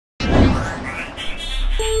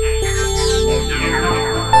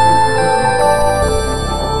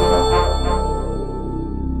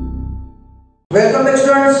Welcome back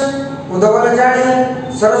students, હું ધવલ જાણી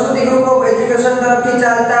Saraswati group of education તરફથી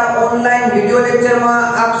ચાલતા ઓનલાઈન વિડિયો લેક્ચરમાં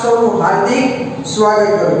આપ સૌનું હાર્દિક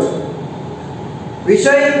સ્વાગત કરું છું.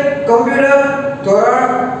 વિષય કમ્પ્યુટર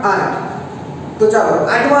ધોરણ 8. તો ચાલો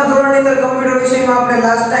 8મા ધોરણની અંદર કમ્પ્યુટર વિષયમાં આપણે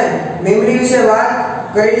લાસ્ટ ટાઈમ મેમરી વિશે વાત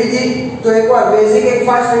કરી લીધી. તો એકવાર બેઝિક એક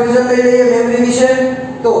ફાસ્ટ રિવિઝન લઈ લઈએ મેમરી વિશે.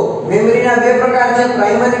 તો મેમરીના બે પ્રકાર છે,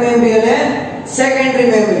 પ્રાઇમરી મેમરી અને સેકન્ડરી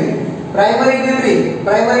મેમરી. પ્રાઇમરી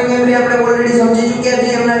મેમરી આપણે ઓલરેડી સમજી ચૂક્યા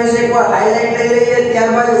છીએ, એમના વિશે એકવાર હાઇલાઇટ લઈ લઈએ,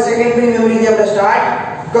 ત્યારબાદ સેકન્ડરી મેમરીથી આપણે સ્ટાર્ટ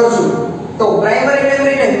કરશું. તો પ્રાઇમરી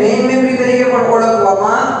મેમરીને મેઇન મેમરી તરીકે પણ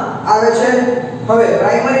ઓળખવામાં આવે છે. હવે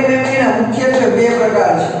પ્રાઇમરી મેમરીના મુખ્યત્વે બે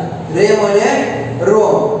પ્રકાર છે, RAM અને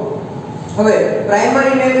ROM. હવે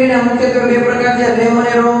પ્રાઇમરી મેમરીના મુખ્યત્વે બે પ્રકાર છે, RAM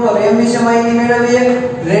અને ROM. તો RAM વિશે માહિતી મેળવીએ.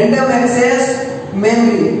 Random access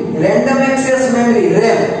memory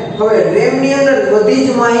RAM. હવે RAM ની અંદર બધી જ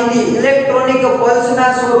માહિતી ઇલેક્ટ્રોનિક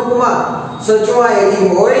પલ્સના સ્વરૂપમાં સચવાયેલી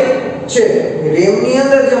હોય છે. RAM ની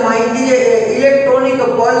અંદર જે માહિતી છે એ ઇલેક્ટ્રોનિક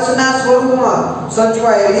પલ્સના સ્વરૂપમાં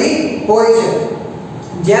સચવાયેલી હોય છે.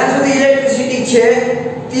 જ્યાં સુધી ઇલેક્ટ્રિસિટી છે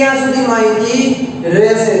ત્યાં સુધી માહિતી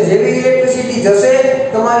રહેશે. જેવી ઇલેક્ટ્રિસિટી જશે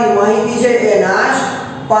તમારી માહિતી છે એ નાશ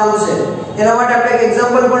પામશે. એના માટે આપણે એક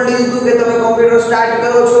એક્ઝામ્પલ પણ લીધું હતું કે તમે કોમ્પ્યુટર સ્ટાર્ટ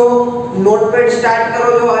કરો છો, નોટપેડ સ્ટાર્ટ કરો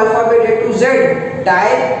છો, alphabet A to Z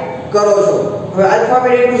type કરો છો. હવે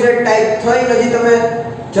alphabet A to Z type થઈ પછી તમે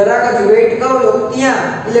જરાક જ વેઇટ કરો છો, ત્યાં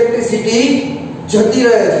ઇલેક્ટ્રિસિટી જતી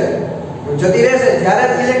રહે છે.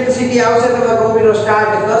 જ્યારે ઇલેક્ટ્રિસિટી આવશે તમે કોમ્પ્યુટર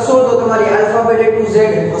સ્ટાર્ટ કરશો તો તમારી આલ્ફાબેટ A to Z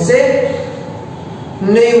હશે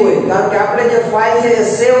નહીં હોય, કારણ કે આપણે જે ફાઇલ છે એ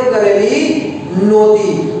સેવ કરેલી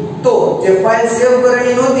નહોતી. તો જે ફાઇલ સેવ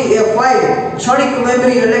કરેલી નહોતી એ ફાઇલ ક્ષણિક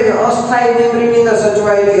મેમરી એટલે કે અસ્થાયી મેમરીની અંદર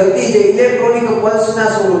સચવાયેલી હતી, જે ઇલેક્ટ્રોનિક પલ્સના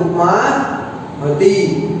સ્વરૂપમાં હતી,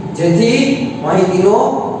 જેથી માહિતીનો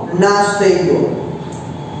નાશ થઈ ગયો.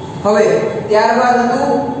 હવે ત્યારબાદ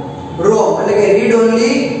હતું ROM એટલે કે રીડ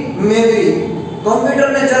ઓન્લી મેમરી.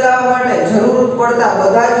 કમ્પ્યુટરને ચલાવવા માટે જરૂર પડતા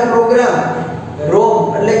બધા જ પ્રોગ્રામ ROM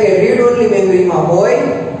એટલે કે રીડ ઓન્લી મેમરીમાં હોય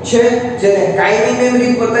છે, જેને કાયમી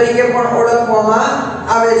મેમરી તરીકે પણ ઓળખવામાં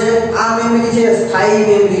આવે છે. આ મેમરી છે સ્થાયી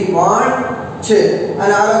મેમરી પણ છે,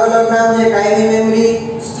 અને અલગ અલગ નામ છે, કાયમી મેમરી,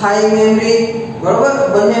 સ્થાયી મેમરી, બરોબર,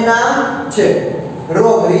 બંને નામ છે.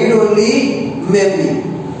 ROM read only memory.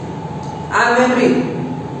 આ મેમરી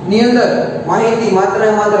ની અંદર માહિતી માત્ર ને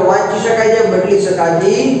માત્ર વાંચી શકાય છે, બદલી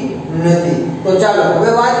શકાતી નથી. તો ચાલો હવે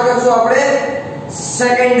વાત કરશું આપણે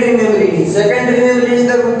સેકન્ડરી મેમરીની. સેકન્ડરી મેમરીની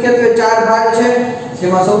અંદર મુખ્યત્વે ચાર ભાગ છે,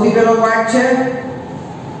 જેમાં સૌથી પહેલો પાર્ટ છે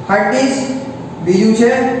હાર્ડ ડિસ્ક, બીજું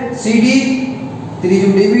છે CD,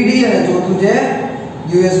 ત્રીજું DVD અને ચોથું છે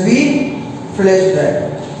USB flash drive.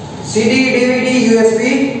 CD, DVD, USB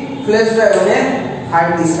flash drive અને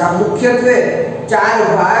હાર્ડ ડિસ્ક, આ મુખ્યત્વે ચાર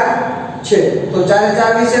ભાગ છે. તો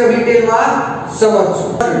ચાર વિશે ડિટેલમાં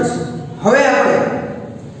સમજશું. હવે આપણે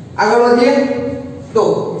આગળ વધીએ તો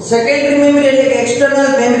સેકન્ડરી મેમરી એટલે કે એક્સટર્નલ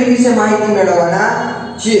મેમરી વિશે માહિતી મેળવવાના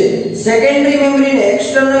છીએ. સેકન્ડરી મેમરીને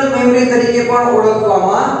એક્સટર્નલ મેમરી તરીકે પણ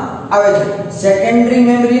ઓળખવામાં આવે છે. સેકન્ડરી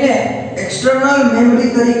મેમરીને એક્સટર્નલ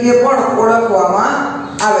મેમરી તરીકે પણ ઓળખવામાં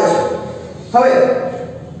આવે છે. હવે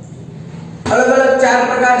અલગ અલગ ચાર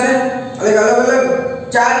પ્રકાર છે,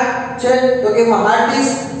 ચાર છે. તો કે હાર્ડ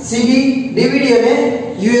ડિસ્ક, CD, DVD અને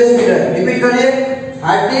USB ડ્રાઈવ. રિપીટ કરીએ,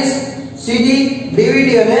 હાર્ડ ડિસ્ક, CD, DVD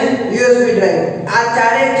અને USB ડ્રાઈવ. આ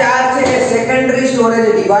ચારે ચાર છે એ સેકન્ડરી સ્ટોરેજ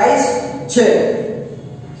ડિવાઇસ છે.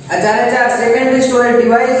 આ ચારે ચાર સેકન્ડરી સ્ટોરેજ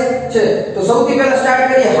ડિવાઇસ છે. તો સૌથી પહેલા સ્ટાર્ટ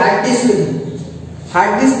કરીએ હાર્ડ ડિસ્કથી.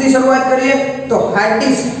 હાર્ડ ડિસ્કથી શરૂઆત કરીએ તો હાર્ડ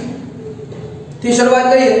ડિસ્ક થી શરૂઆત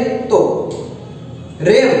કરીએ તો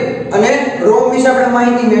RAM અને ROM વિશે આપણે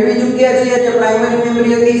માહિતી મેળવી ચૂક્યા છીએ, જે પ્રાઇમરી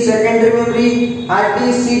મેમરી હતી, secondary memory, hard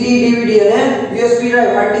disk, CD, DVD અને USB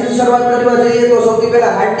ડ્રાઈવ. હાર્ડ ડિસ્ક ની શરૂઆત કરવા જઈએ તો સૌથી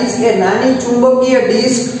પહેલા હાર્ડ ડિસ્ક એ નાની ચુંબકીય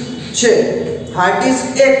ડિસ્ક છે. હાર્ડ ડિસ્ક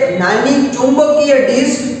એક નાની ચુંબકીય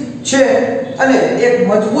ડિસ્ક છે અને એક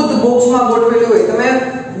મજબૂત બોક્સમાં ગોઠવેલી હોય. તમે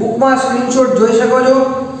બુકમાં સ્ક્રીનશોટ જોઈ શકો છો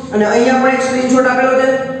અને અહીંયા પણ એક સ્ક્રીનશોટ આપેલો છે.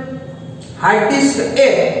 હાર્ડ ડિસ્ક એ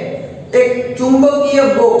એક ચુંબકીય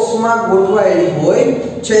બોક્સમાં ગોઠવાયેલી હોય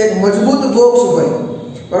છે, એક મજબૂત બોક્સ હોય,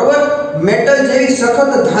 બરોબર. મેટલ જેવી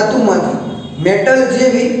સખત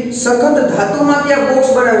ધાતુમાંથી આ બોક્સ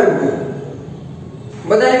બનાવેલું હોય.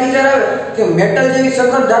 બધાને વિચાર આવે કે મેટલ જેવી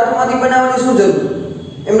સખત ધાતુમાંથી બનાવવાની શું જરૂર?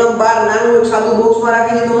 એમને બહાર નાનું એક સાદું બોક્સમાં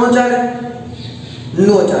રાખી દીધું ન ચાલે.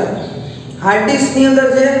 હાર્ડ ડિસ્ક ની અંદર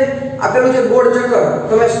જે આપેલું છે ગોળ ચક્કર,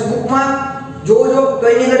 તમે બુકમાં જોજો તો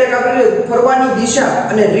એની અંદર એક આપેલું ફરવાની દિશા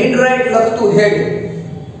અને રીડ રાઇટ લખતું હેડ.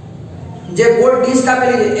 જે ગોળ ડિસ્ક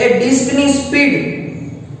આપેલી છે એ ડિસ્કની સ્પીડ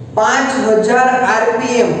 5000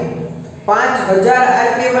 RPM 5000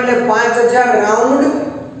 RPM એટલે 5000 રાઉન્ડ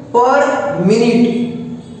પર મિનિટ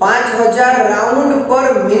 5000 રાઉન્ડ પર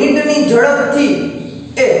મિનિટની ઝડપથી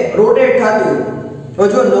એ રોટેટ થતું. તો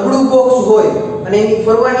જો નબળું બોક્સ હોય અને એની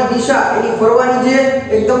ફરવાની દિશા, એની ફરવાની જે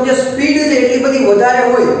એકદમ જે સ્પીડ છે એટલી બધી વધારે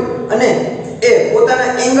હોય અને એ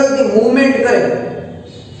પોતાના એંગલથી મૂવમેન્ટ કરે,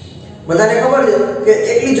 બધાને ખબર છે કે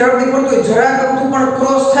એટલી ઝડપથી ફરતું હોય, જરા કમતું પણ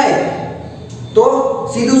ક્રોસ થાય તો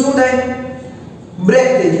સીધું શું થાય? બ્રેક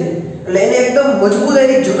થઈ જાય. એટલે એને એકદમ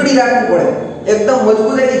મજબૂતાઈથી જકડી રાખવું પડે. એકદમ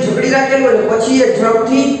મજબૂતાઈથી જકડી રાખેલું હોય પછી એ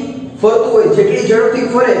ઝડપથી ફરતું હોય. જેટલી ઝડપથી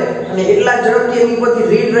ફરે અને એટલા ઝડપથી એની પરથી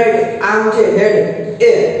રીડ રાઇટ આર્મ છે, હેડ,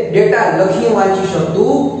 એ ડેટા લખી વાંચી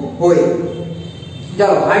શકતું હોય.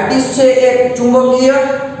 ચાલો, હાર્ડ ડિસ્ક છે એક ચુંબકીય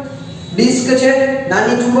ડિસ્ક છે,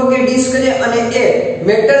 નાની ચુંબકીય ડિસ્ક છે અને એ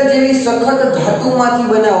મેટલ જેવી સખત ધાતુમાંથી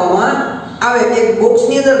બનાવવામાં આવે, એક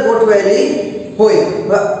બોક્સની અંદર ગોઠવાયેલી હોય.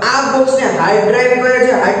 આ બોક્સને હાર્ડ ડ્રાઈવ કહે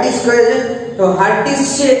છે, હાર્ડ ડિસ્ક કહે છે. તો હાર્ડ ડિસ્ક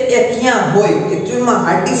છે એ ક્યાં હોય? એક્ચ્યુઅલમાં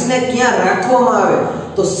હાર્ડ ડિસ્કને ક્યાં રાખવામાં આવે?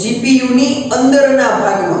 તો CPU ની અંદરના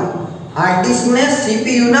ભાગમાં. હાર્ડ ડિસ્કને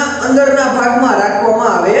CPU ના અંદરના ભાગમાં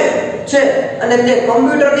રાખવામાં આવે છે અને તે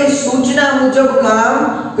કમ્પ્યુટરની સૂચના મુજબ કામ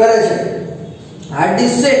કરે છે. હાર્ડ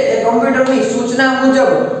ડિસ્ક છે એ કમ્પ્યુટરની સૂચના મુજબ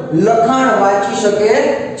લખાણ વાંચી શકે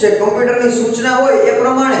છે. કમ્પ્યુટરની સૂચના હોય એ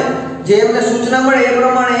પ્રમાણે, જે એમને સૂચના મળે એ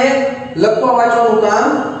પ્રમાણે એ લખવા વાંચવાનું કામ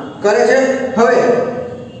કરે છે. હવે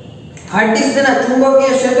હાર્ડ ડિસ્ક તેના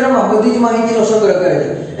ચુંબકીય ક્ષેત્રમાં બધી જ માહિતીનો સંગ્રહ કરે છે.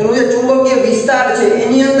 એનું જે ચુંબકીય વિસ્તાર છે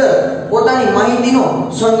એની અંદર પોતાની માહિતીનો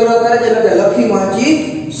સંગ્રહ કરે છે, એટલે કે લખી વાંચી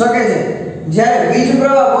શકે છે. જ્યારે વીજ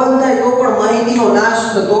પ્રવાહ બંધ થાય તો પણ માહિતીનો નાશ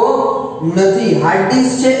થતો નથી. હાર્ડ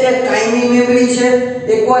ડિસ્ક છે એ કાયમી મેમરી છે.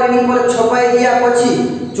 એકવાર એની પર છપાઈ ગયા પછી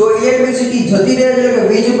જો ઇલેક્ટ્રિસિટી જતી રહે છે, એટલે કે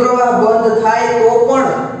વીજ પ્રવાહ બંધ થાય તો પણ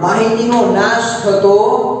માહિતીનો નાશ થતો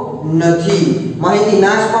નથી. માહિતી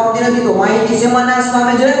નાશ પામતી નથી. તો માહિતી શેમાં નાશ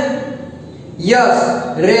પામે છે? Yes,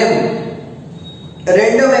 RAM,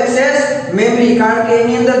 random access memory. કારણ કે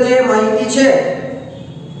એની અંદર જે માહિતી છે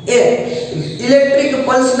એ ઇલેક્ટ્રિક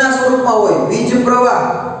પલ્સના સ્વરૂપમાં હોય. વીજ પ્રવાહ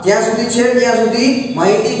જ્યાં સુધી છે ત્યાં સુધી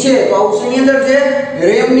માહિતી છે. તો આઉટની અંદર છે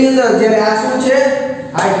RAM ની અંદર. જ્યારે આ શું છે?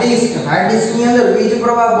 Hard disk. હાર્ડ ડિસ્ક ની અંદર વીજ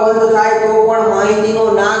પ્રવાહ બંધ થાય તો પણ માહિતીનો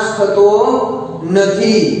નાશ થતો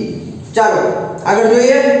નથી. ચાલો આગળ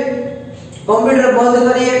જોઈએ. કમ્પ્યુટર બંધ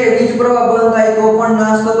કરીએ કે વીજ પ્રવાહ બંધ થાય તો પણ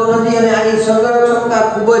નાશ થતો નથી અને આની સંગ્રહ ક્ષમતા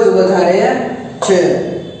ખૂબ જ વધારે છે.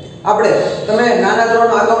 આપણે તમે નાના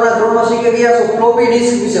ધોરણમાં, અગાઉના ધોરણમાં શીખી ગયા છો ફ્લોપી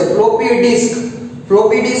ડિસ્ક વિશે.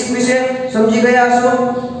 ફ્લોપી ડિસ્ક વિશે સમજી ગયા છો?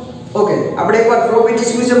 ઓકે, આપણે એકવાર ફ્લોપી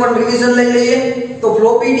ડિસ્ક વિશે પણ રિવિઝન લઈ લઈએ. તો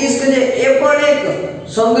ફ્લોપી ડિસ્ક છે એ પણ એક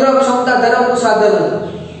સંગ્રહ ક્ષમતા ધરાવતું સાધન હતું.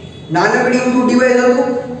 નાનકડી ઊંધું ડિવાઇસ હતું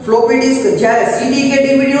ફ્લોપી ડિસ્ક. જ્યારે CD કે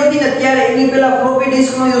DVD નહોતી ને ત્યારે એની પહેલા ફ્લોપી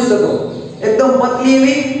ડિસ્કનો યુઝ થતો. એકદમ પતલી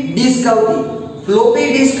એવી ડિસ્ક આવતી. ફ્લોપી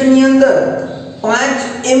ડિસ્કની અંદર 5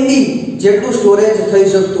 MB જેટલું સ્ટોરેજ થઈ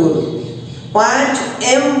શકતું હતું. 5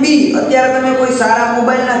 MB. અત્યારે તમે કોઈ સારા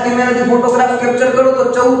મોબાઈલના કેમેરાથી ફોટોગ્રાફ કેપ્ચર કરો તો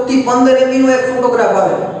 14 થી 15 MB નો એક ફોટોગ્રાફ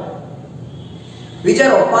આવે.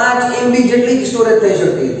 વિચારો, 5 MB જેટલી સ્ટોરેજ થઈ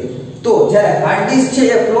શકતી હતી. તો જ્યારે હાર્ડ ડિસ્ક છે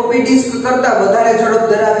એ ફ્લોપી ડિસ્ક કરતા વધારે ઝડપ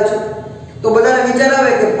ધરાવે છે. તો બધાને વિચાર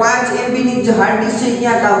આવે કે 5 MB ની જે હાર્ડ ડિસ્ક છે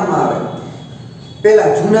ક્યાં કામમાં આવે? પહેલા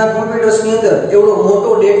જૂના કોમ્પ્યુટર્સની અંદર એવડો મોટો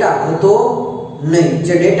ડેટા હતો નહીં.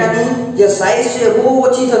 જે ડેટાની જે સાઈઝ છે બહુ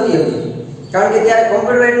ઓછી થતી હતી. કારણ કે ત્યારે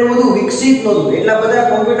કોમ્પ્યુટર એટલું બધું વિકસિત નહોતું. એટલા બધા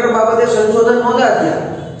કોમ્પ્યુટર બાબતે સંશોધન નહોતા થયા.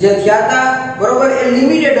 જે થયા હતા બરોબર એ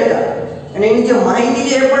લિમિટેડ હતા અને એની જે માહિતી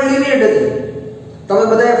છે એ પણ લિમિટેડ હતી. તમે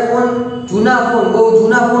બધાએ ફોન, જૂના ફોન, બહુ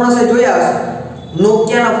જૂના ફોન હશે જોયા હશે.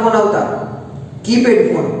 નોકિયાના ફોન આવતા, કીપેડ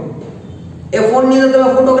ફોન. એ ફોનની અંદર તમે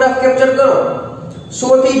ફોટોગ્રાફ કેપ્ચર કરો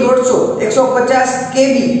 100 થી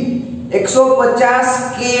 150 150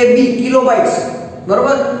 KB કિલોબાઇટ્સ.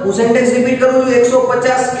 બરોબર, હું સેન્ટેન્સ રિપીટ કરું છું.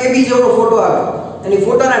 150 KB જેવડો ફોટો આવે. અને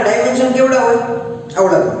ફોટોના ડાયમેન્શન કેવડા હોય?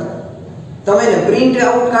 આવડા. તમે એને પ્રિન્ટ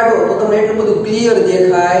આઉટ કાઢો તો તમને એટલું બધું ક્લિયર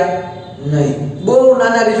દેખાય નહીં. બહુ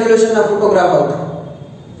નાના રિઝોલ્યુશનના ફોટોગ્રાફ આવતા.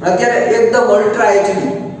 અત્યારે એકદમ અલ્ટ્રા HD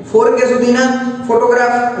 4K સુધીના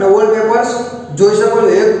ફોટોગ્રાફ અને વોલપેપર્સ જોઈ શકો છો.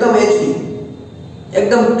 એકદમ HD,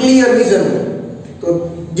 એકદમ ક્લિયર વિઝન. તો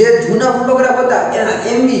જે જૂના ફોટોગ્રાફ હતા એના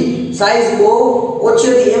MB સાઈઝ બહુ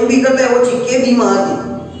ઓછી હતી. MB કરતા ઓછી KB માં હતી.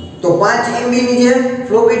 તો 5 MB ની જે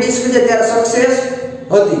ફ્લોપી ડિસ્ક છે ત્યારે સક્સેસ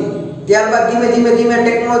હતી. ત્યારબાદ ધીમે ધીમે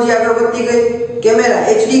ટેકનોલોજી આગળ વધતી ગઈ. કેમેરા,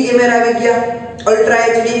 HD કેમેરા આવી ગયા, ultra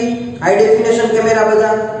HD, high definition camera.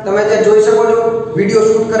 બધા તમે ત્યાં જોઈ શકો છો. વિડિયો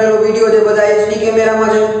શૂટ કરેલો વિડિયો જે બધા HD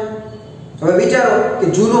કેમેરામાં છે. હવે વિચારો કે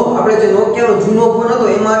જૂનો, આપણે જે નોકિયાનો જૂનો ફોન હતો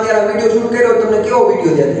એમાં અત્યારે વિડિયો શૂટ કર્યો તમને કેવો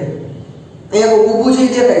વિડિયો દેખાય? અહીંયા કોઈ ઊભું છે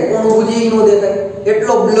દેખાય, કોણ ઊભું છે નો દેખાય.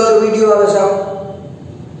 એટલો બ્લર વિડિયો આવે સાહેબ,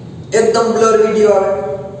 એકદમ બ્લર વિડિયો આવે.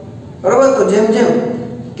 બરોબર. તો જેમ જેમ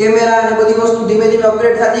કેમેરા અને બધી વસ્તુ ધીમે ધીમે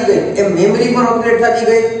અપગ્રેડ થતી ગઈ એમ મેમરી પણ અપગ્રેડ થતી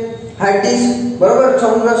ગઈ. હાર્ડ ડિસ્ક બરોબર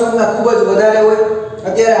ક્ષમતા ખૂબ જ વધારે હોય.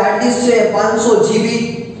 અત્યારે હાર્ડ ડિસ્ક છે 500 GB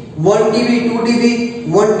 1 TB 2 TB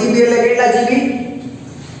 1 TB એટલે કેટલા GB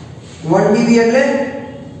 1 TB એટલે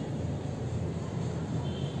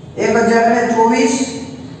 1024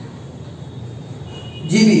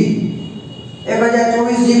 GB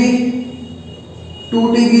 1024 GB 2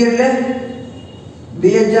 TB એટલે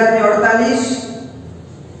 2048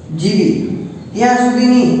 GB ત્યાં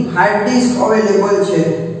સુધીની હાર્ડ ડિસ્ક અવેલેબલ છે.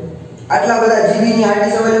 આટલા બધા GB ની હાર્ડ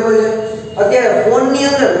ડિસ્ક અવેલેબલ છે. અત્યારે ફોન ની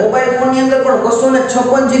અંદર મોબાઈલ ફોન ની અંદર પણ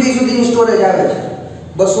 256 GB સુધીની સ્ટોરેજ આવે છે.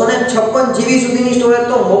 256 GB સુધીની સ્ટોરેજ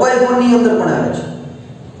તો મોબાઈલ ફોન ની અંદર પણ આવે છે.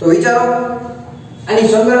 તો વિચારો આની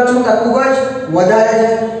સંગ્રહ ક્ષમતા ખૂબ જ વધારે છે.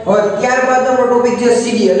 હવે ત્યારબાદનો ટોપિક છે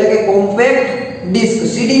CD એટલે કે કોમ્પેક્ટ ડિસ્ક.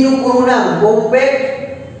 CD નું પૂરું નામ કોમ્પેક્ટ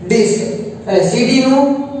ડિસ્ક અને CD-ROM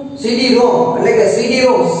એટલે કે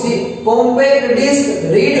CD-ROM compact disk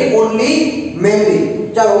read only memory.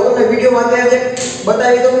 ચાલો હું તમને વિડિયોમાં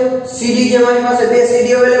બતાવી દઉં. CD જે મારી પાસે બે CD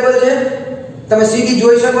અવેલેબલ છે તમે CD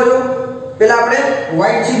જોઈ શકો છો. પહેલા આપણે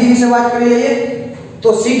વ્હાઇટ CD વિશે વાત કરી લઈએ. તો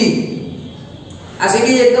CD આ CD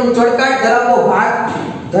એકદમ ચળકાટ ધરાવતો ભાગ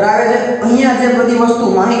ધરાવે છે. અહીંયા જે બધી વસ્તુ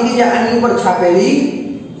માહિતી છે આની ઉપર છાપેલી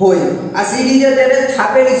હોય. આ CD છે તે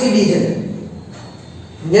છાપેલી CD છે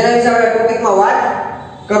જેના વિશે આપણે ટોપિકમાં વાત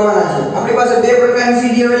કરવાના છે. આપણી પાસે બે પ્રકારની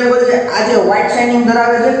CD અવેલેબલ છે. આ જે વ્હાઇટ શાઇનિંગ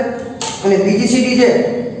ધરાવે છે અને બીજી CD છે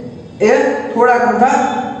એ થોડા ગમતા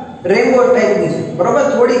રેનબો ટાઈપની છે બરોબર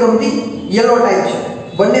થોડી ગમતી યલો ટાઈપ છે.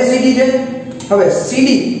 બંને CD છે. હવે CD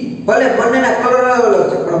ભલે બંનેના કલર અલગ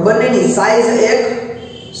છે પણ બંનેની સાઈઝ એક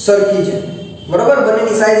સરખી છે બરોબર.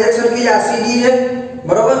 બંનેની સાઈઝ એક સરખી છે. આ CD છે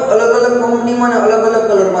બરોબર અલગ અલગ કંપનીમાં અને અલગ અલગ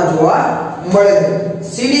કલરમાં જોવા મળે છે.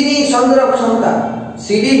 CD ની સંગ્રહ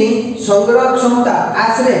ક્ષમતા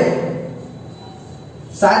આશરે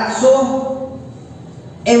 700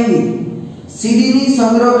 MB. CD ની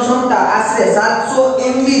સંગ્રહ ક્ષમતા આશરે 700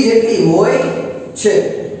 MB જેટલી હોય છે.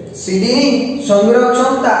 CD ની સંગ્રહ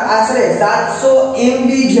ક્ષમતા આશરે 700 MB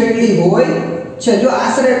જેટલી હોય છે. જો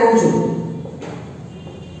આશરે કહું છું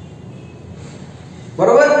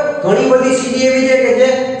બરોબર. ઘણી બધી CD એવી છે કે જે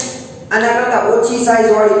આના કરતા ઓછી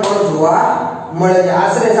સાઈઝ વાળી પણ જોવા મળે છે.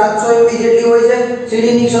 આશરે 700 MB જેટલી હોય છે CD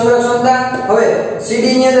ની સંગ્રહ ક્ષમતા. હવે CD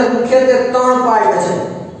ની અંદર મુખ્યત્વે ત્રણ પાર્ટ છે.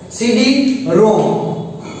 CD-ROM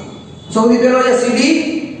સૌથી પહેલો છે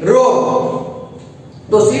CD-ROM.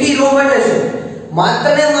 તો CD-ROM એટલે શું?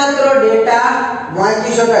 માત્ર ને માત્ર ડેટા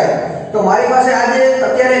વાંચી શકાય. તો મારી પાસે આજે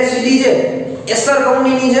અત્યારે એક CD છે Acer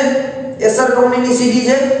કંપનીની છે. Acer કંપનીની CD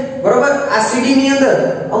છે બરોબર. આ CD ની અંદર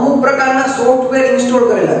અમુક પ્રકારના સોફ્ટવેર ઇન્સ્ટોલ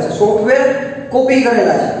કરેલા છે, સોફ્ટવેર કોપી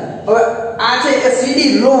કરેલા છે. હવે આ છે એ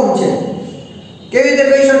CD-ROM છે. કેવી રીતે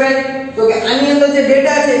કહી શકાય? તો કે આની અંદર જે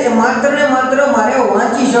ડેટા છે એ માત્ર ને માત્ર મારે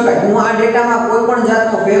વાંચી શકાય. હું આ ડેટામાં કોઈ પણ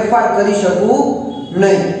જાતનો ફેરફાર કરી શકું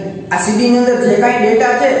નહીં. આ CD ની અંદર જે કાંઈ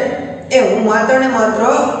ડેટા છે એ હું માત્ર ને માત્ર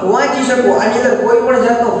વાંચી શકું. આની અંદર કોઈ પણ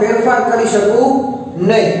જાતનો ફેરફાર કરી શકું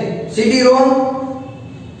નહીં. CD-ROM.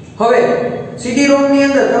 હવે CD-ROM ની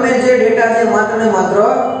અંદર તમે જે ડેટા છે માત્ર ને માત્ર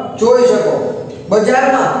જોઈ શકો.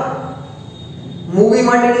 બજારમાં મૂવી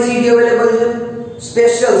માટેની CD અવેલેબલ છે.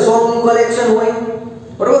 સ્પેશિયલ સોંગ નું કલેક્શન હોય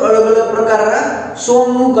બરોબર. અલગ અલગ પ્રકારના સોંગ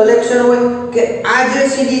નું કલેક્શન હોય કે આ જે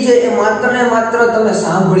CD છે એ માત્ર ને માત્ર તમે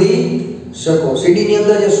સાંભળી શકો. CD ની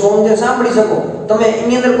અંદર જે સોંગ છે સાંભળી શકો. તમે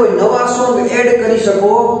એની અંદર કોઈ નવા સોંગ એડ કરી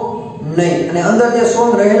શકો નહીં અને અંદર જે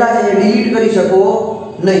સોંગ રહેલા છે એ ડિલીટ કરી શકો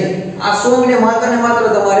નહીં. આ સોંગ ને માત્ર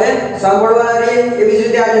તમારે સાંભળવાના રહે. એવી જ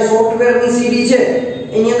રીતે આ જે સોફ્ટવેર ની CD છે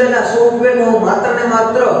એની અંદરના સોફ્ટવેર ને હું માત્ર ને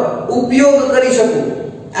માત્ર ઉપયોગ કરી શકું.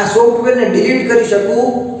 આ સોફ્ટવેર ને ડિલીટ કરી શકું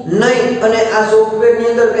નહીં અને આ સોફ્ટવેર ની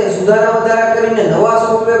અંદર કંઈ સુધારા વધારા કરીને નવા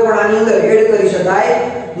સોફ્ટવેર પણ આની અંદર એડ કરી શકાય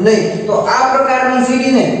નહીં. તો આ પ્રકારની CD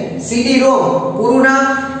ને CD-ROM પૂરું નામ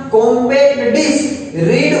compact disk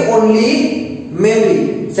read only memory.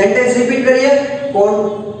 Sentence repeat કરીએ.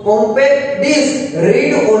 Compact disk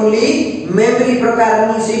read only memory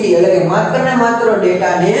પ્રકારની CD એટલે કે માત્ર ને માત્ર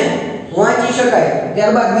ડેટાને વાંચી શકાય.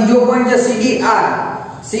 ત્યારબાદ બીજો પોઈન્ટ છે CD-R.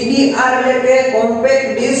 CD-R એટલે કે કોમ્પેક્ટ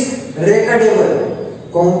ડિસ્ક રેકોર્ડેબલ.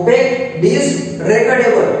 Compact disk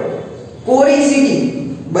રેકોર્ડેબલ. કોરી CD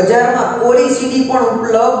બજારમાં કોરી CD પણ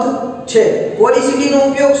ઉપલબ્ધ છે. કોરી CD નો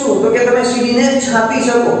ઉપયોગ શું? તો કે તમે CD ને છાપી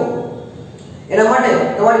શકો. એના માટે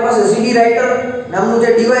તમારી પાસે CD રાઇટર નામનું જે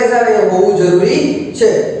ડિવાઇસ આવે એ હોવું જરૂરી છે.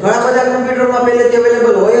 ઘણા બધા કમ્પ્યુટરમાં પહેલેથી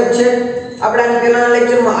અવેલેબલ હોય જ છે. આપણે આની પહેલાના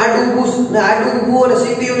લેક્ચરમાં આડુબુ અને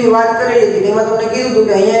CPU ની વાત કરેલી હતી. તેમાં તમને કીધું હતું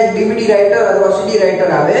કે અહીંયા એક DVD રાઇટર અથવા CD રાઇટર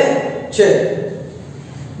આવે છે.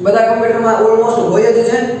 બધા કમ્પ્યુટરમાં ઓલમોસ્ટ હોય જ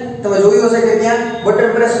છે. તમે જોયું હશે કે ત્યાં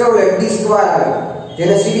બટન પ્રેસ કરો એટલે ડિસ્ક બાર આવે.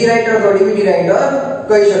 જેને સીડી રાઇટર અથવા ડીવીડી રાઇટર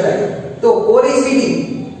કહી શકાય. તો કોરી સીડી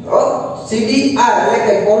CDR એટલે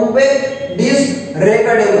કે કોમ્પેક્ટ ડિસ્ક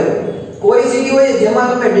રેકોર્ડેબલ કોઈ સીડી હોય જેમાં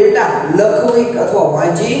તમે ડેટા લખવી અથવા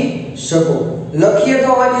વાંચી શકો. લખી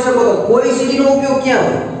અથવા વાંચી શકો તો કોઈ સીડી નો ઉપયોગ ક્યાં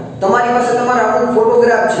હોય? તમારી પાસે તમારા અમુક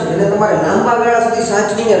ફોટોગ્રાફ છે જેને તમારે લાંબા ગાળા સુધી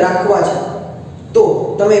સાચવીને રાખવા છે, તો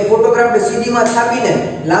તમે ફોટોગ્રાફને સીડીમાં છાપીને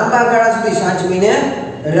લાંબા ગાળા સુધી સાચવીને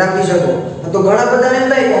રાખી શકો. તો ઘણા બધાને એમ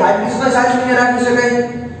થાય કે હાર્ડ ડિસ્કમાં સાચવીને રાખી શકાય,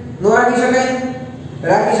 ન રાખી શકાય?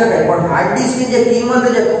 રાખી શકાય, પણ હાર્ડ ડિસ્કની જે કિંમત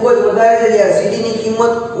છે ખૂબ જ વધારે છે જ્યારે સીડીની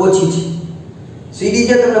કિંમત ઓછી છે. સીડી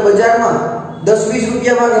જે તમને બજારમાં 10-20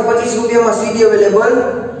 રૂપિયામાં કે 25 રૂપિયામાં સીડી અવેલેબલ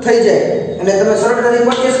થઈ જાય અને તમે સરળતાથી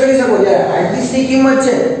પરચેસ કરી શકો. જ્યારે હાર્ડ ડિસ્કની કિંમત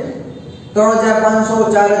છે 3500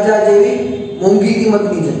 4000 જેવી મોંઘી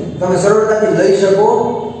કિંમતની છે, તમે સરળતાથી લઈ શકો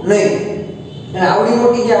નહીં. અને આવડી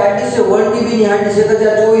મોટી જે હાર્ડ ડિસ્ક છે 1 TB ની હાર્ડ ડિસ્ક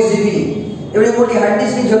 1024 GB એવડી મોટી હાર્ડ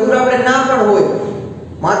ડિસ્કની જરૂર આપણે ના પણ હોય.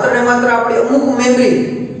 માત્ર ને માત્ર આપણી અમુક મેમરી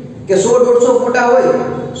કે 100-150 ફોટા હોય,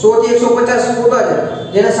 100 થી 150 ફોટા છે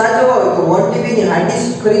જેને સાચવવા હોય તો 1 TB ની હાર્ડ ડિસ્ક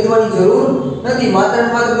ખરીદવાની જરૂર નથી. માત્ર ને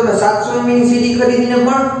માત્ર તમે 700 MB ની સીડી ખરીદીને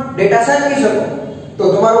પણ ડેટા સાચવી શકો. તો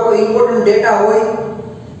તમારો કોઈ ઇમ્પોર્ટન્ટ ડેટા હોય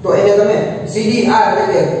તો એને તમે CDR એટલે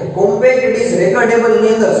કે કોમ્પેક્ટ ડિસ્ક રેકોર્ડેબલ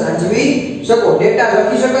ની અંદર સાચવી શકો. ડેટા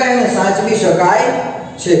લખી શકાય અને સાચવી શકાય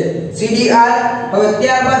છે. CDR. હવે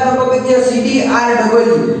ત્યારબાદનો ટોપિક છે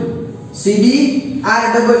CDRW.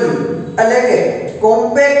 CDRW એટલે કે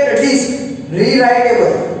કોમ્પેક્ટ ડિસ્ક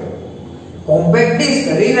રીરાઇટેબલ. કોમ્પેક્ટ ડિસ્ક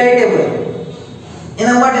રીરાઇટેબલ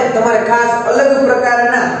એના માટે તમારે ખાસ અલગ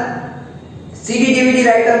પ્રકારના CD DVD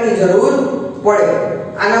રાઇટરની જરૂર પડે.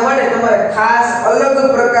 આના માટે તમારે ખાસ અલગ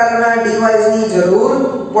પ્રકારના ડિવાઇસની જરૂર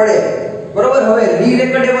પડે. બરોબર. હવે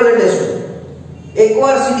રીરેકોર્ડેબલ એટલે શું?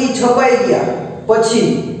 એકવાર CD છપાઈ ગયા પછી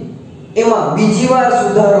એમાં બીજી વાર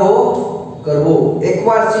સુધારો કરવો.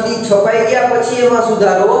 એકવાર CD છપાઈ ગયા પછી એમાં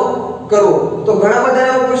સુધારો કરવો. તો ઘણા બધાને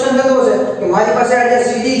એવો પ્રશ્ન થતો હશે કે મારી પાસે આ જે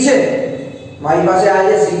CD છે, મારી પાસે આ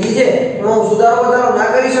જે CD છે એમાં હું સુધારો વધારો ના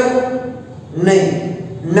કરી શકું? નહીં,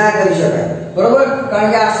 ના કરી શકાય. બરોબર.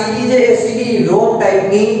 કારણ કે આ CD છે એ CD ROM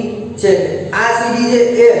ટાઈપની છે. આ CD છે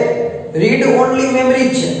એ રીડ ઓન્લી મેમરી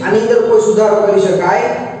છે. આની અંદર કોઈ સુધારો કરી શકાય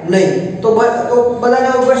નહીં. તો બધાને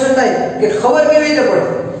એવો પ્રશ્ન થાય કે ખબર કેવી રીતે પડે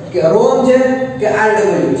કે ROM છે કે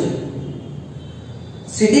RW છે?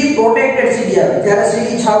 CD પ્રોટેક્ટેડ CD આવે. જ્યારે CD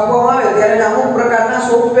છાપવામાં આવે ત્યારે અમુક પ્રકારના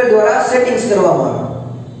સોફ્ટવેર દ્વારા સેટિંગ્સ કરવામાં આવે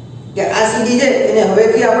કે આ CD છે એને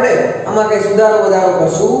હવેથી આપણે આમાં કઈ સુધારો વધારો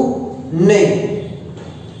કરશું નહીં.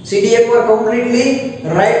 CD એકવાર કમ્પ્લીટલી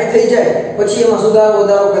રાઈટ થઈ જાય પછી એમાં સુધારો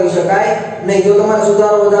વધારો કરી શકાય નહીં. જો તમારે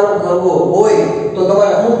સુધારો વધારો કરવો હોય તો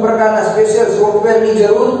તમારે અમુક પ્રકારના સ્પેશિયલ સોફ્ટવેરની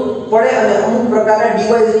જરૂર પડે અને અમુક પ્રકારના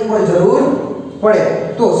ડિવાઇસની પણ જરૂર પડે.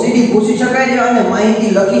 તો CD ભૂસી શકાય છે અને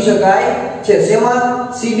માહિતી લખી શકાય છે. શેમાં?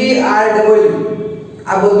 CDRW.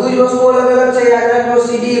 આ બધું જ વસ્તુ અલગ અલગ છે. યાદ રાખજો.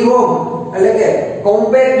 CD ROM એટલે કે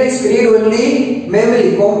compact disk read only memory.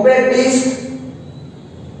 Compact disk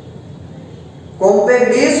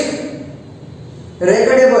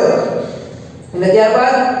રેકોર્ડેબલ અને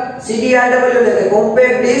ત્યારબાદ CDRW એટલે કે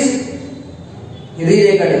કોમ્પેક્ટ ડિસ્ક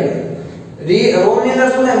રીરેકોર્ડેબલ. ROM ની અંદર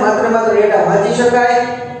શું થાય? માત્ર ડેટા વાંચી શકાય.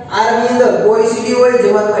 R ની અંદર કોઈ CD હોય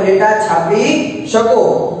જેમાં તમે ડેટા છાપી શકો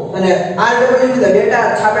અને RW ની અંદર ડેટા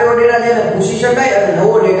છાપેલો ડેટા જેને ભૂસી શકાય અને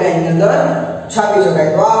નવો ડેટા એની અંદર છાપી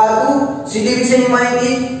શકાય. તો આ હતું CD વિશેની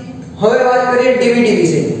માહિતી. હવે વાત કરીએ DVD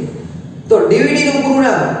વિશેની. તો DVD નું પૂરું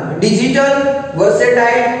નામ digital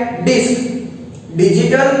versatile disk.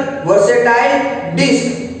 Digital versatile disk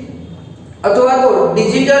અથવા તો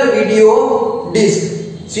ડિજિટલ વિડિયો ડિસ્ક.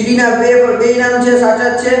 CD ના બે નામ છે,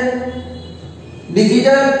 સાચા જ છે.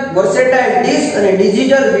 ડિજિટલ વર્સેટાઇલ ડિસ્ક અને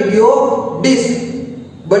ડિજિટલ વિડિયો ડિસ્ક.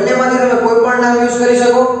 બંનેમાંથી તમે કોઈ પણ નામ યુઝ કરી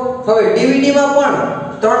શકો. હવે DVD માં પણ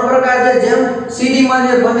ત્રણ પ્રકાર છે. જેમ CD માં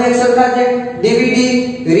જે બંને એક સરખા છે, DVD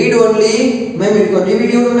રીડ ઓન્લી મેમરી. તો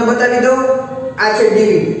DVD હું તમને બતાવી દઉં. આ છે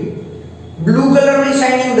DVD. બ્લુ કલરની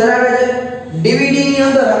શાઇનિંગ ધરાવે છે. DVD ની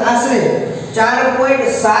અંદર આશરે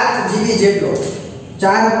 4.7 GB જેટલો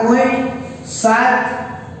 4.7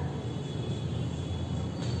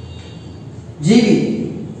 GB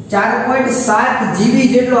 4.7 GB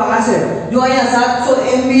જેટલો હશે. જો અહીંયા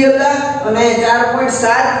 700 MB હતા અને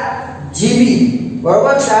 4.7 GB,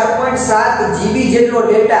 બરોબર, 4.7 GB જેટલો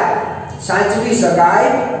ડેટા સાચવી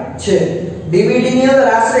શકાય છે. DVD ની અંદર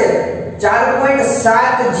આશરે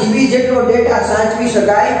 4.7 GB જેટલો ડેટા સાચવી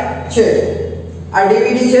શકાય છે. આ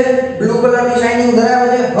DVD છે, બ્લુ કલરની શાઇનિંગ ધરાવે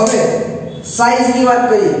છે. હવે સાઈઝ ની વાત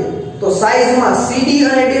કરીએ તો સાઈઝમાં CD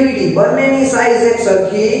અને DVD બંનેની સાઈઝ એક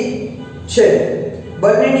સરખી છે.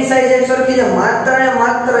 બંનેની સાઈઝ એક સરખી છે. માત્ર ને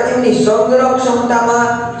માત્ર એમની સંગ્રહ ક્ષમતામાં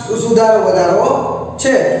સુધારો વધારો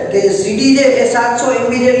છે કે CD છે એ 700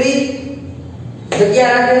 MB જેટલી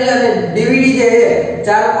જગ્યા રાખે છે અને DVD છે એ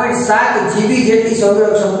 4.7 GB જેટલી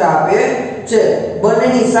સંગ્રહ ક્ષમતા આપે છે.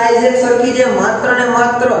 બંનેની સાઈઝ એક સરખી છે, માત્ર ને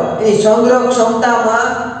માત્ર એની સંગ્રહ ક્ષમતામાં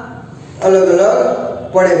અલગ અલગ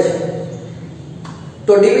પડે છે.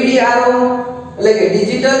 તો DVD-ROM એટલે કે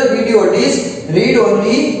digital video disk read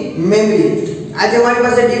only memory. આજે મારી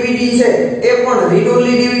પાસે DVD છે એ પણ રીડ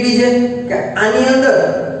ઓન્લી DVD છે કે આની અંદર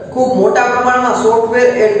ખૂબ મોટા પ્રમાણમાં સોફ્ટવેર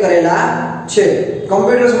એડ કરેલા છે.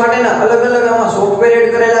 કમ્પ્યુટર્સ માટેના અલગ અલગ આમાં સોફ્ટવેર એડ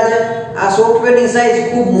કરેલા છે. આ સોફ્ટવેરની સાઈઝ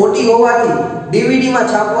ખૂબ મોટી હોવાથી DVD માં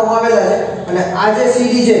છાપવામાં આવેલા છે. અને આ જે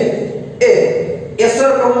CD છે એ એસર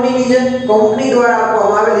કંપનીની છે, કંપની દ્વારા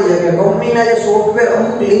આપવામાં આવેલી છે કે કંપનીના જે સોફ્ટવેર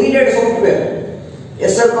અમુક લિમિટેડ સોફ્ટવેર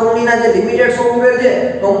એસર કંપનીના જે લિમિટેડ સોફ્ટવેર છે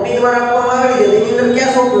કંપની દ્વારા આપવામાં આવેલી છે. તેની અંદર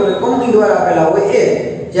કયા સોફ્ટવેર કંપની દ્વારા આપેલા હોય એ.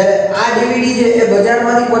 જ્યારે આ DVD છે એ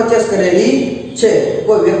બજારમાંથી પરચેસ કરેલી છે,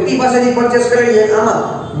 કોઈ વ્યક્તિ પાસેથી પરચેસ કરેલી છે. આમાં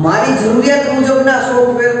મારી જરૂરિયાત મુજબના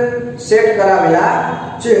સોફ્ટવેર સેટ કરાવેલા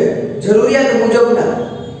છે. જરૂરિયાત મુજબના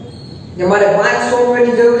કે મારે 5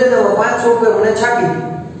 સોફ્ટવેરની જરૂર છે તો 5 સોફ્ટવેર મને છાપી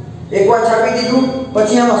એકવાર છાપી દીધું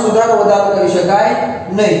પછી આમાં સુધારો વધારો કરી શકાય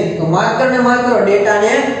નહીં. તો માત્ર ને માત્ર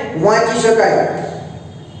ડેટાને વાંચી શકાય.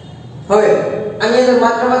 હવે આની અંદર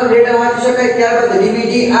માત્ર ડેટા વાંચી શકાય. ત્યારબાદ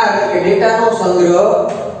DVD-R એટલે કે ડેટાનો સંગ્રહ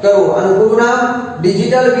કરવો. આનું પૂરું નામ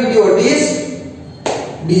digital video disk.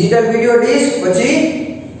 Digital video disk પછી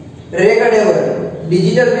રેકોર્ડેબલ.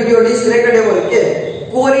 ડિજિટલ વિડિયો ડિસ્ક રેકોર્ડેબલ કે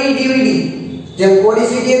કોરી DVD. જેમ કોરી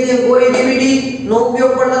CD જેમ કોરી DVD નો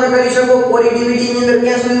ઉપયોગ પણ તમે કરી શકો. કોરી DVD ની અંદર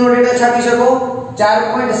ક્યાં સુધીનો ડેટા છાપી શકો?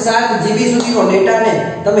 4.7 GB સુધીનો ડેટાને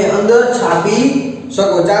તમે અંદર છાપી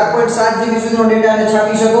શકો. 4.7 GB સુધીનો ડેટાને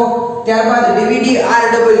છાપી શકો. ત્યારબાદ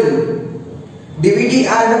DVD-RW.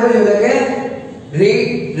 DVD-RW એટલે કે read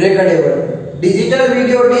રેકોર્ડેબલ. Digital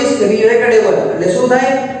video disk read રેકોર્ડેબલ એટલે શું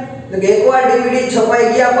થાય? તો કે એકવાર DVD છપાઈ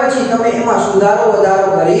ગયા પછી તમે એમાં સુધારો વધારો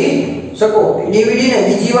કરી શકો. DVD ને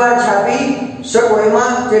બીજી વાર છાપી શકો.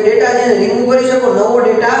 એમાં જે ડેટા છે રિમૂવ કરી શકો, નવો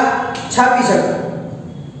ડેટા છાપી શકો.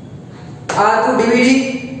 આ તો DVD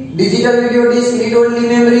digital video disk read only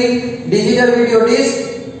memory, digital video disk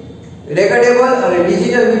રેકોર્ડેબલ અને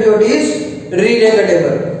ડિજિટલ વિડિયો ડિસ્ક રીડ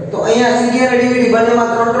રેકોર્ડેબલ. તો અહીંયા CD અને DVD બંનેમાં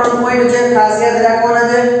 3 પોઈન્ટ છે, ખાસ યાદ રાખવાના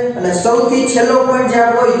છે. અને સૌથી છેલ્લો પોઈન્ટ છે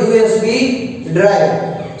આપણો USB ડ્રાઈવ.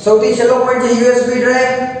 સૌથી છેલ્લો પોઈન્ટ છે USB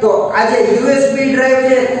ડ્રાઈવ. તો આ જે USB ડ્રાઈવ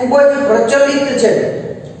છે ખૂબ જ પ્રચલિત છે.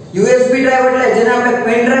 USB ડ્રાઈવ એટલે જેને આપણે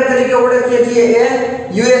પેન ડ્રાઈવ તરીકે ઓળખીએ છીએ એ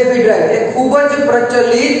USB ડ્રાઈવ એ ખૂબ જ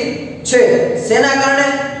પ્રચલિત છે. શેના કારણે?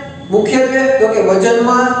 મુખ્યત્વે તો કે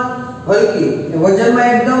વજનમાં હલકી. વજનમાં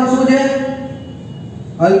એકદમ શું છે?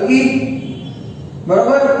 હલકી,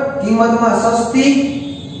 બરાબર, કિંમતમાં સસ્તી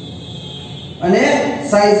અને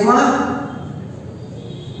સાઈઝમાં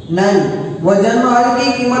નાની. વજનમાં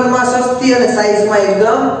હલકી, કિંમતમાં સસ્તી અને સાઈઝમાં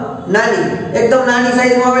એકદમ નાની. એકદમ નાની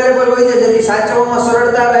સાઈઝમાં અવેલેબલ હોય છે જેથી સાચવવામાં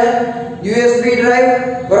સરળતા રહે. USB ડ્રાઈવ,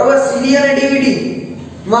 બરાબર. CD અને DVD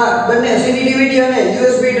માં બંને CD DVD અને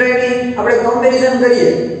USB ડ્રાઈવની આપણે કમ્પેરીઝન કરીએ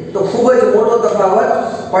તો ખૂબ જ મોટો તફાવત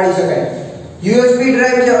પાડી શકાય. USB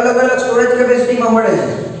ડ્રાઈવ જે અલગ અલગ સ્ટોરેજ કેપેસિટીમાં મળે છે.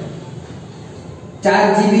 4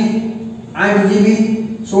 GB, 8 GB,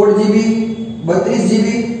 16 GB, 32 GB,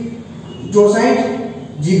 64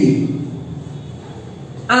 GB.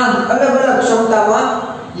 આમ અલગ અલગ ક્ષમતામાં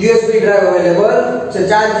USB ડ્રાઈવ અવેલેબલ છે.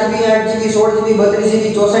 4 GB, 8 GB, 16 GB, 32 GB,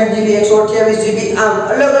 64 GB, 128 GB આમ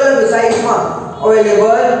અલગ અલગ સાઈઝમાં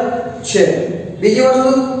અવેલેબલ છે. બીજી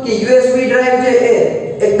વસ્તુ કે USB ડ્રાઈવ છે એ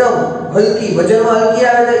એકદમ હલકી, વજનમાં હલકી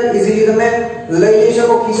આવે છે. ઈઝીલી તમે લઈ જઈ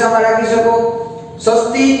શકો, ખિસ્સામાં રાખી શકો.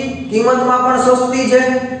 સસ્તી, કિંમતમાં પણ સસ્તી છે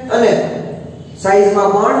અને સાઈઝમાં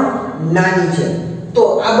પણ નાની છે. તો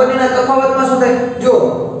આ બંનેના તફાવતમાં શું થાય? જો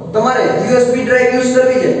તમારે USB ડ્રાઈવ યુઝ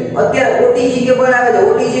કરવી છે, અત્યારે OTG કેબલ આવે છે.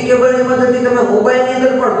 OTG કેબલની મદદથી તમે મોબાઈલની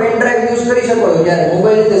અંદર પણ પેન ડ્રાઈવ યુઝ કરી શકો છો. જ્યારે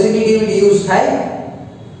મોબાઈલની અંદર CD DVD યુઝ થાય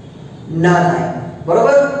ના થાય,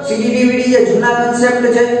 બરોબર. CD DVD જે જૂના કન્સેપ્ટ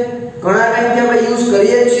છે, ઘણા ટાઈમથી આપણે યુઝ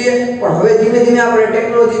કરીએ છીએ, પણ હવે ધીમે ધીમે આપણે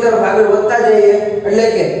ટેકનોલોજી તરફ આગળ વધતા જઈએ એટલે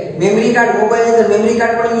કે મેમરી કાર્ડ, મોબાઈલની અંદર મેમરી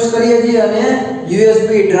કાર્ડ પણ યુઝ કરીએ છીએ અને USB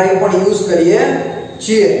ડ્રાઈવ પણ યુઝ કરીએ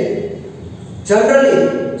છીએ. જનરલી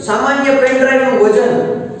સામાન્ય પેન ડ્રાઈવનું વજન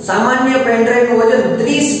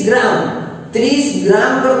 30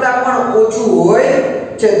 ગ્રામ કરતા પણ ઓછું હોય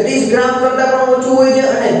છે. 30 ગ્રામ કરતા પણ ઓછું હોય છે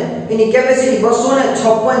અને એની કેપેસિટી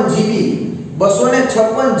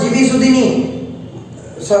 256 GB સુધીની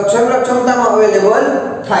સંગ્રહ ક્ષમતામાં અવેલેબલ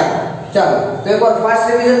થાય. ચાલો તો એકવાર ફાસ્ટ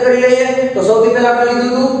રિવિઝન કરી લઈએ. તો સૌથી પહેલા આપણે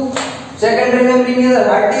લીધું હતું સેકન્ડરી મેમરીની અંદર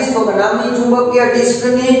હાર્ડ ડિસ્ક. તો નામની ચુંબકીય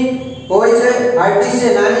ડિસ્કની હોય છે. હાર્ડ ડિસ્ક છે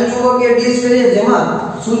નાની ચુંબકીય ડિસ્ક છે જેમાં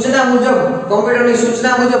સૂચના મુજબ, કમ્પ્યુટરની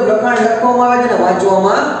સૂચના મુજબ લખાણ લખવામાં આવે છે અને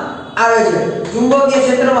વાંચવામાં આવે છે. ચુંબકીય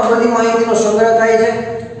ક્ષેત્રમાં બધી માહિતીનો સંગ્રહ થાય છે.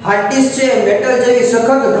 હાર્ડ ડિસ્ક છે મેટલ જેવી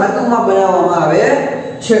સખત ધાતુમાં બનાવવામાં આવે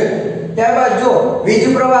છે. ત્યારબાદ જો વીજ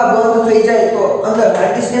પ્રવાહ બંધ થઈ જાય તો અંદર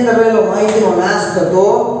હાર્ડ ડિસ્કની અંદર રહેલો માહિતીનો નાશ થતો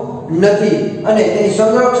નથી અને તેની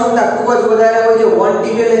સંગ્રહ ક્ષમતા ખૂબ જ વધારે હોય છે. 1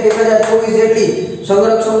 TB એટલે 1024 જેટલી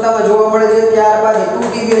સંગ્રહ ક્ષમતામાં જોવા મળે છે. ત્યારબાદ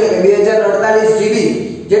 2 TB એટલે 2048 GB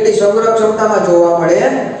જેટલી સંગ્રહ ક્ષમતામાં જોવા મળે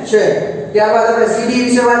છે. ત્યારબાદ આપણે CD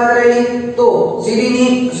વિશે વાત કરેલી તો CD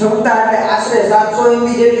ની ક્ષમતા એટલે આશરે 700 MB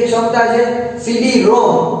જેટલી ક્ષમતા છે.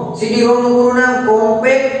 CD-ROM નું પૂરું નામ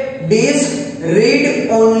compact disk read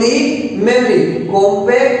only memory.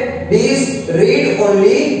 Compact disk read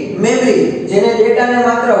only memory જેને ડેટાને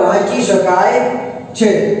માત્ર વાંચી શકાય છે.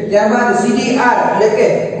 ત્યારબાદ CDR એટલે કે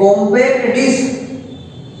કોમ્પેક્ટ ડિસ્ક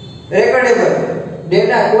રેકોર્ડેબલ.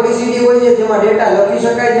 ડેટા કોઈ CD હોય છે જેમાં ડેટા લખી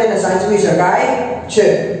શકાય છે અને સાચવી શકાય છે.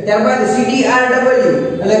 ત્યારબાદ CDRW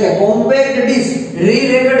એટલે કે કોમ્પેક્ટ ડિસ્ક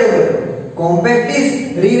રી-રેકોર્ડેબલ. કોમ્પેક્ટ ડિસ્ક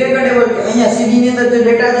રી-રેકોર્ડેબલ કે અહીંયા CD ની અંદર જે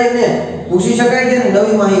ડેટા છે એને ભૂસી શકાય છે અને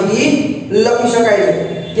નવી માહિતી લખી શકાય છે.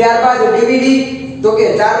 ત્યારબાદ DVD તો કે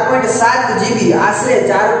 4.7 GB આશરે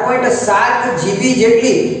 4.7 GB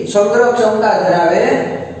જેટલી સંગ્રહ ક્ષમતા ધરાવે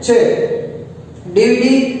છે.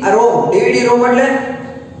 DVD-ROM એટલે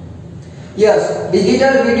યસ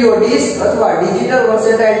ડિજિટલ વિડિયો ડિસ્ક અથવા digital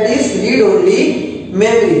versatile disk read only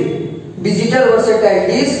memory. Digital versatile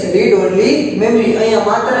disk read only memory. અહીંયા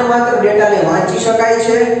માત્ર ને માત્ર ડેટાને વાંચી શકાય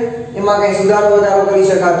છે, એમાં કઈ સુધારો વધારો કરી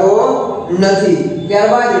શકાતો નથી.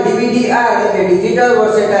 ત્યારબાદ DVD-R એટલે કે ડિજિટલ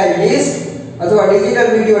વર્સેટાઇલ ડિસ્ક અથવા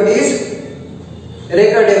ડિજિટલ વિડિયો ડિસ્ક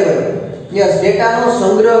રેકોર્ડેબલ. યસ ડેટાનો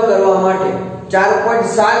સંગ્રહ કરવા માટે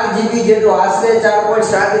 4.7 GB જેટલો આશરે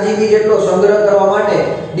 4.7 GB જેટલો સંગ્રહ કરવા માટે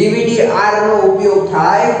DVD-R નો ઉપયોગ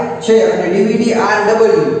થાય છે અને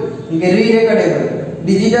DVD-RW કે રી-રેકોર્ડેબલ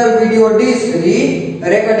ડિજિટલ વિડિયો ડિસ્ક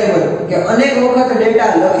રી-રેકોર્ડેબલ કે અનેક વખત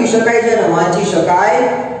ડેટા લખી શકાય છે અને વાંચી શકાય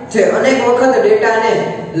છે. અનેક વખત ડેટાને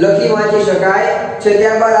લખી વાંચી શકાય છે.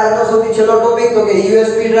 ત્યારબાદ આજનો સૌથી છેલ્લો ટોપિક તો કે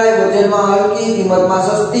USB ડ્રાઈવ વજનમાં હલકી, કિંમતમાં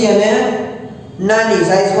સસ્તી અને નાની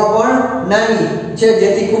સાઈઝમાં પણ નાની છે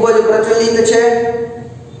જેથી ખૂબ જ પ્રચલિત છે.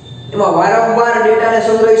 એમાં વારંવાર ડેટાને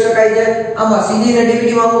સંગ્રહી શકાય છે. આમાં CD અને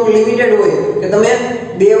DVD માં અમુક લિમિટેડ હોય કે તમે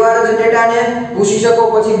બે વાર જ ડેટાને ભૂસી શકો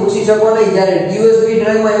પછી ભૂસી શકો નહીં. જ્યારે USB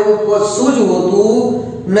ડ્રાઈવમાં એવું કશું જ હોતું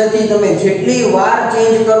નથી. તમે જેટલી વાર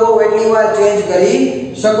ચેન્જ કરો એટલી વાર ચેન્જ કરી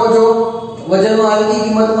શકો છો. વજનમાં હલકી,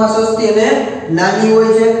 કિંમતમાં સસ્તી અને નાની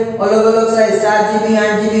હોય છે. અલગ અલગ size 4GB,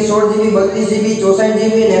 8GB, 16GB, 32GB,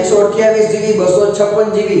 64GB, 128GB,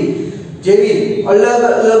 256GB જેવી અલગ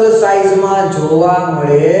અલગ સાઈઝમાં જોવા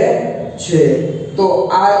મળે છે. તો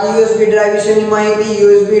આ USB ડ્રાઈવ વિશેની માહિતી.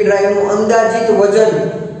 USB ડ્રાઈવનું અંદાજિત વજન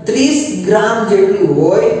 30 ગ્રામ જેટલું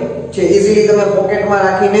હોય છે. ઈઝીલી તમે પોકેટમાં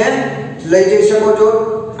રાખીને લઈ જઈ શકો છો.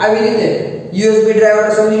 આવી રીતે USB ડ્રાઈવ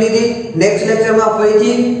આપણે સમજી લીધી. નેક્સ્ટ લેક્ચરમાં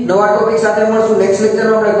ફરીથી નવા ટોપિક સાથે મળશું. નેક્સ્ટ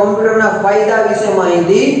લેક્ચરમાં આપણે કમ્પ્યુટરના ફાયદા વિશે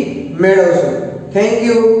માહિતી મેળવશું. Thank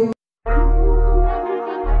you.